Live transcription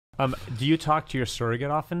Do you talk to your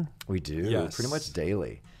surrogate often? We do, Yes. pretty much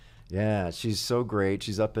daily. Yeah, she's so great.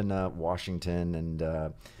 She's up in Washington,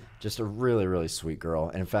 and just a really, really sweet girl.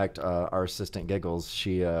 And in fact, our assistant Giggles,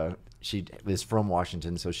 she is from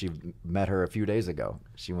Washington, so she met her a few days ago.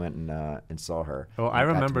 She went and saw her. Well, and I got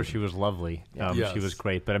to remember meet she was lovely. Yes. She was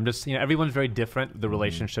great. But I'm just, everyone's very different, the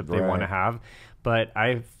relationship they want to Right. have. But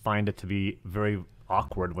I find it to be very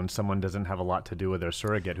awkward when someone doesn't have a lot to do with their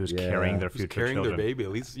surrogate who's Yeah. carrying their Who's future carrying children. their baby.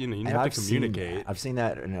 At least, you And have to communicate. I've seen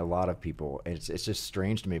that in a lot of people. It's just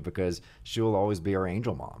strange to me because she'll always be our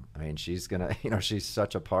angel mom. I mean, she's gonna, she's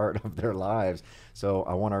such a part of their lives. So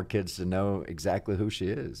I want our kids to know exactly who she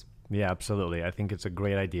is. Yeah, absolutely. I think it's a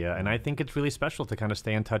great idea. And I think it's really special to kind of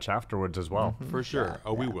stay in touch afterwards as well. For sure.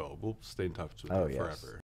 We will. We'll stay in touch with Oh, her yes. forever.